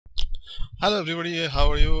Hello everybody,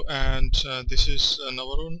 how are you? And this is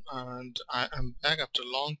Navarun, and I am back after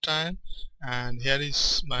a long time, and here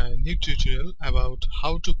is my new tutorial about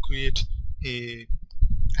how to create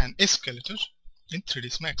an escalator in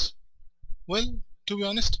 3ds Max. Well, to be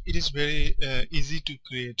honest, it is very easy to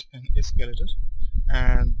create an escalator,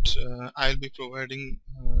 and I'll be providing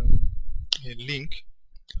a link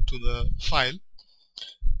to the file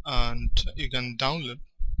and you can download.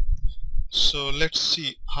 So let's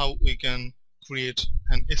see how we can create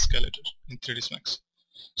an escalator in 3ds Max.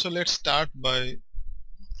 So let's start by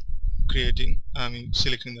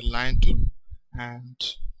selecting the line tool, and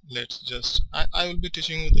let's just I will be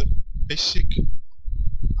teaching you the basic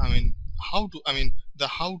the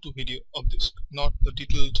how to video of this, not the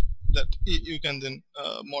detailed that you can then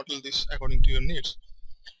model this according to your needs.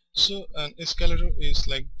 So an escalator is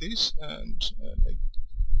like this, and like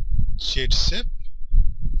shade shape.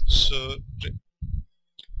 So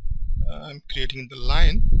I'm creating the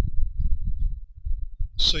line,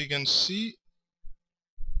 so you can see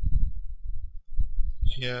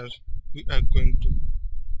here we are going to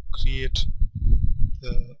create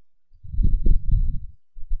the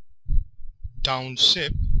down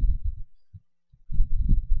shape,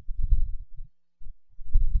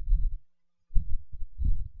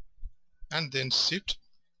 and then shift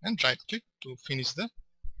and right click to finish the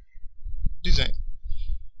design.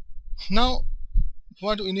 Now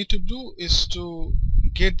what we need to do is to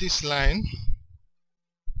get this line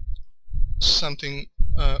something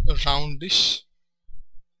roundish,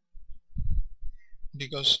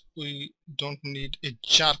 because we don't need a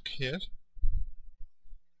jerk here,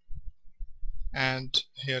 and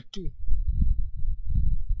here too.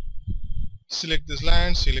 Select this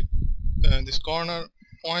line, select this corner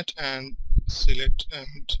point, and select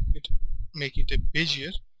and make it a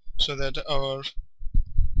bezier so that our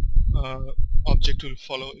object will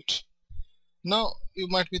follow it. Now you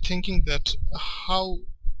might be thinking that how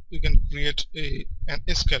we can create an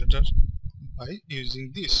escalator by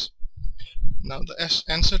using this. Now the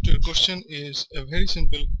answer to your question is very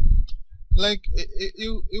simple. Like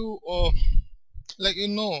in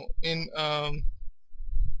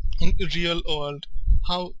real world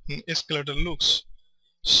how an escalator looks.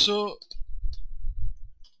 So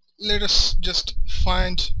let us just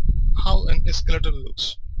find how an escalator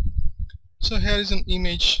looks. So here is an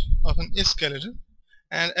image of an escalator,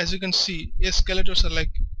 and as you can see, escalators are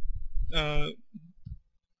like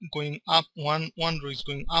going up. One row is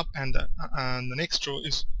going up, and the next row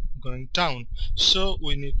is going down. So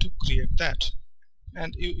we need to create that,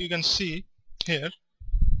 and you can see here,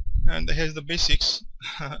 and here's the basics.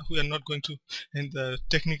 We are not going to in the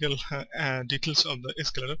technical details of the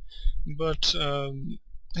escalator, but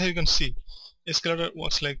here you can see escalator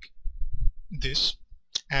works like this,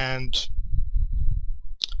 and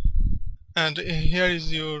here is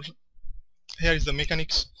the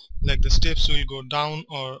mechanics. Like the steps will go down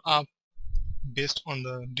or up based on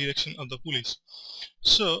the direction of the pulleys.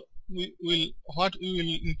 So what we will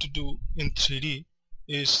need to do in 3D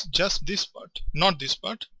is just this part, not this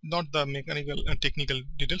part, not the mechanical and technical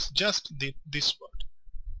details, just this part,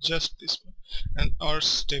 and our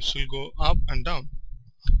steps will go up and down.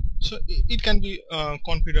 So it can be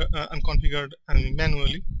configured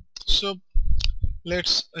manually. So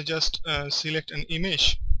let's just select an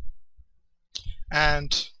image,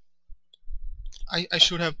 and I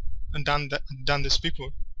should have done this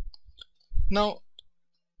before. Now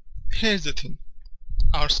here's the thing,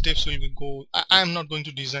 our steps will go. I am not going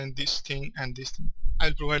to design this thing and this thing.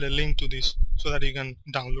 I'll provide a link to this so that you can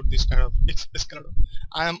download this kind of escalator.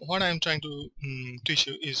 What I am trying to teach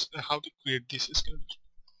you is how to create this escalator.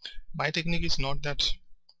 My technique is not that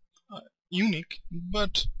unique,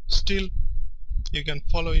 but still you can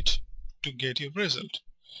follow it to get your result.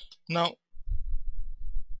 Now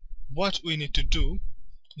what we need to do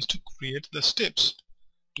is to create the steps.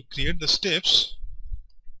 To create the steps,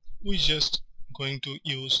 we just going to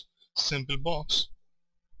use simple box,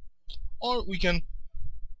 or we can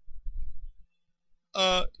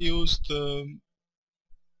use the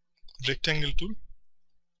rectangle tool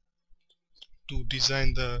to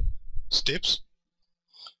design the steps.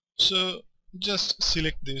 So just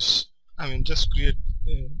select this, just create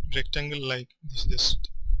a rectangle like this, just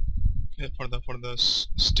for the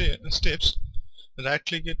steps. Right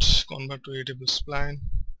click it, convert to editable spline,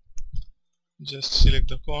 just select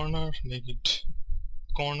the corner, make it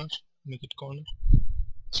corner,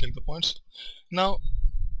 select the points. Now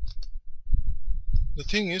the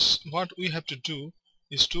thing is, what we have to do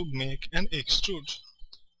is to make an extrude,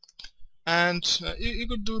 and you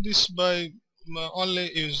could do this by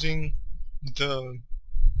only using the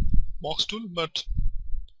box tool, but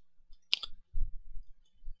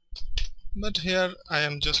but here I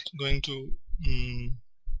am just going to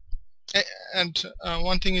and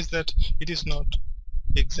one thing is that it is not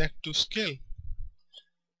exact to scale.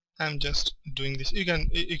 I'm just doing this. You can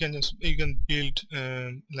build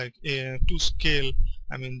like a to scale.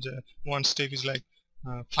 I mean, the one step is like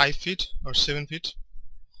 5 feet or 7 feet.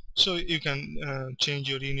 So you can change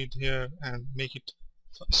your unit here and make it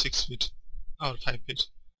 6 feet or 5 feet.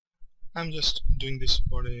 I'm just doing this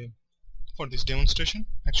for this demonstration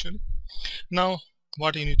actually. Now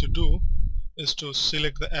what you need to do is to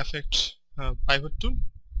select the effect pivot tool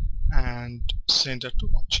and center to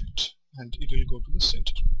object, and it will go to the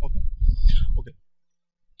center. Okay.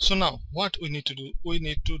 So now what we need to do, we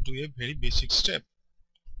need to do a very basic step,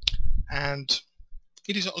 and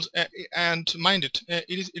it is also and mind it,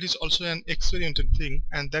 it is also an experimental thing,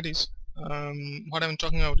 and that is what I'm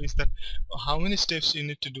talking about is that how many steps you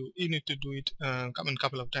need to do. You need to do it a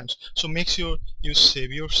couple of times. So make sure you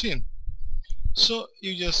save your scene. So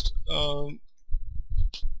you just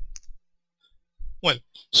well,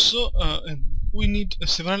 so we need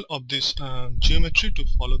several of this geometry to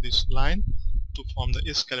follow this line to form the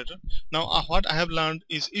escalator. Now what I have learned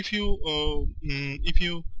is if you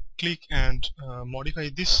click and modify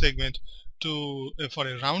this segment to for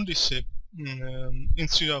a round shape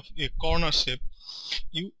instead of a corner shape,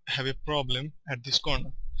 you have a problem at this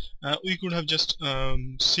corner. We could have just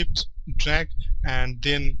shift drag, and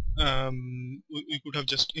then we could have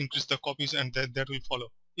just increased the copies, and that will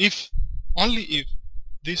follow if only if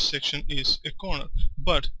this section is a corner.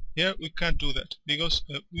 But here we can't do that because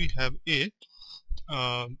we have a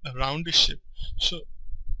roundish shape. So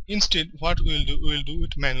instead what we'll do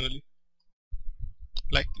it manually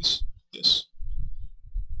like this. Yes,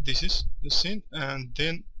 this is the scene, and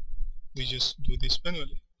then we just do this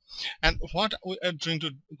manually. And what we are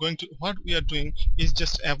what we are doing is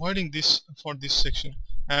just avoiding this for this section,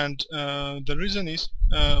 and the reason is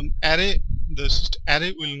the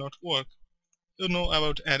array will not work. You know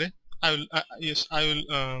about array. I will yes, I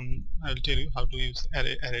will tell you how to use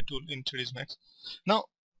array tool in 3ds Max. Now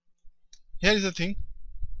here is the thing,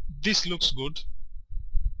 this looks good.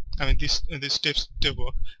 I mean this step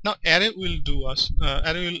work. Now array will do us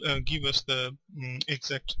array will give us the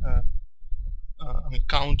exact I mean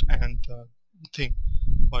count and thing.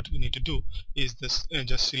 What we need to do is this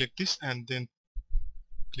just select this and then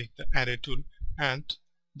click the array tool, and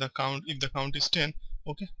the count, if the count is 10,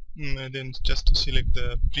 okay, then just select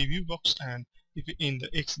the preview box, and if in the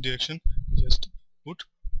X direction you just put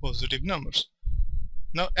positive numbers.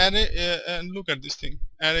 Now array and look at this thing,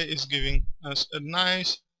 array is giving us a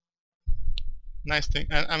nice thing,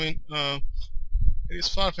 and I mean it is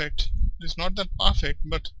perfect. It is not that perfect,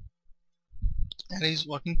 but array is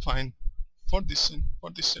working fine for this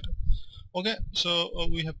setup. Okay, so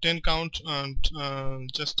we have 10 count, and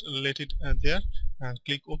just let it there and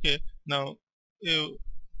click OK. Now you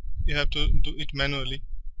have to do it manually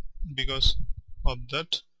because of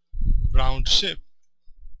that round shape,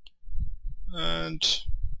 and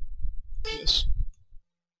yes,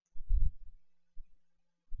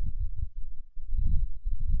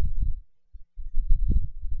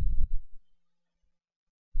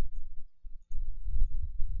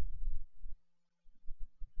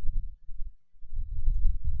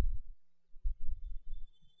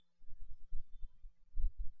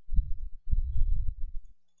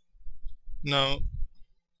 now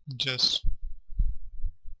just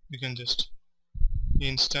you can just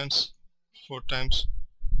instance 4 times,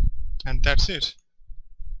 and that's it,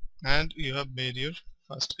 and you have made your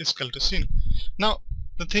first escalator scene. Now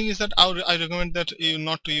the thing is that I recommend that you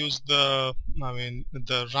not to use the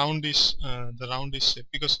the roundish shape,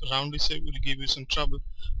 because roundish shape will give you some trouble.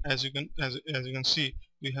 As you can see,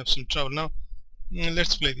 we have some trouble. Now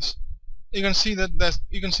let's play this. You can see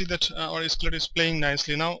that our escalator is playing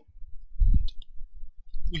nicely. Now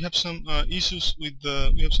we have some issues with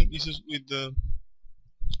the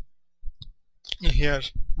here,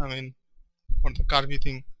 I mean for the curvy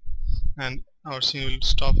thing, and our scene will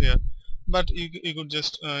stop here, but you could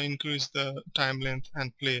just increase the time length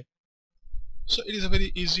and play. So it is a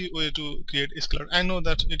very easy way to create escalator. I know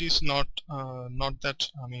that it is not that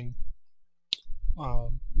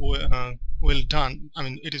well done. I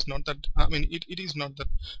mean it is not that it is not that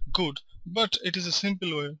good, but it is a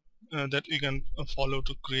simple way that you can follow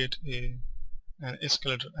to create an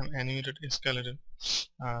escalator, an animated escalator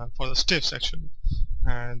for the steps actually.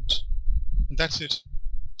 And that's it.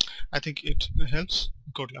 I think it helps.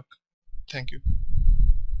 Good luck. Thank you.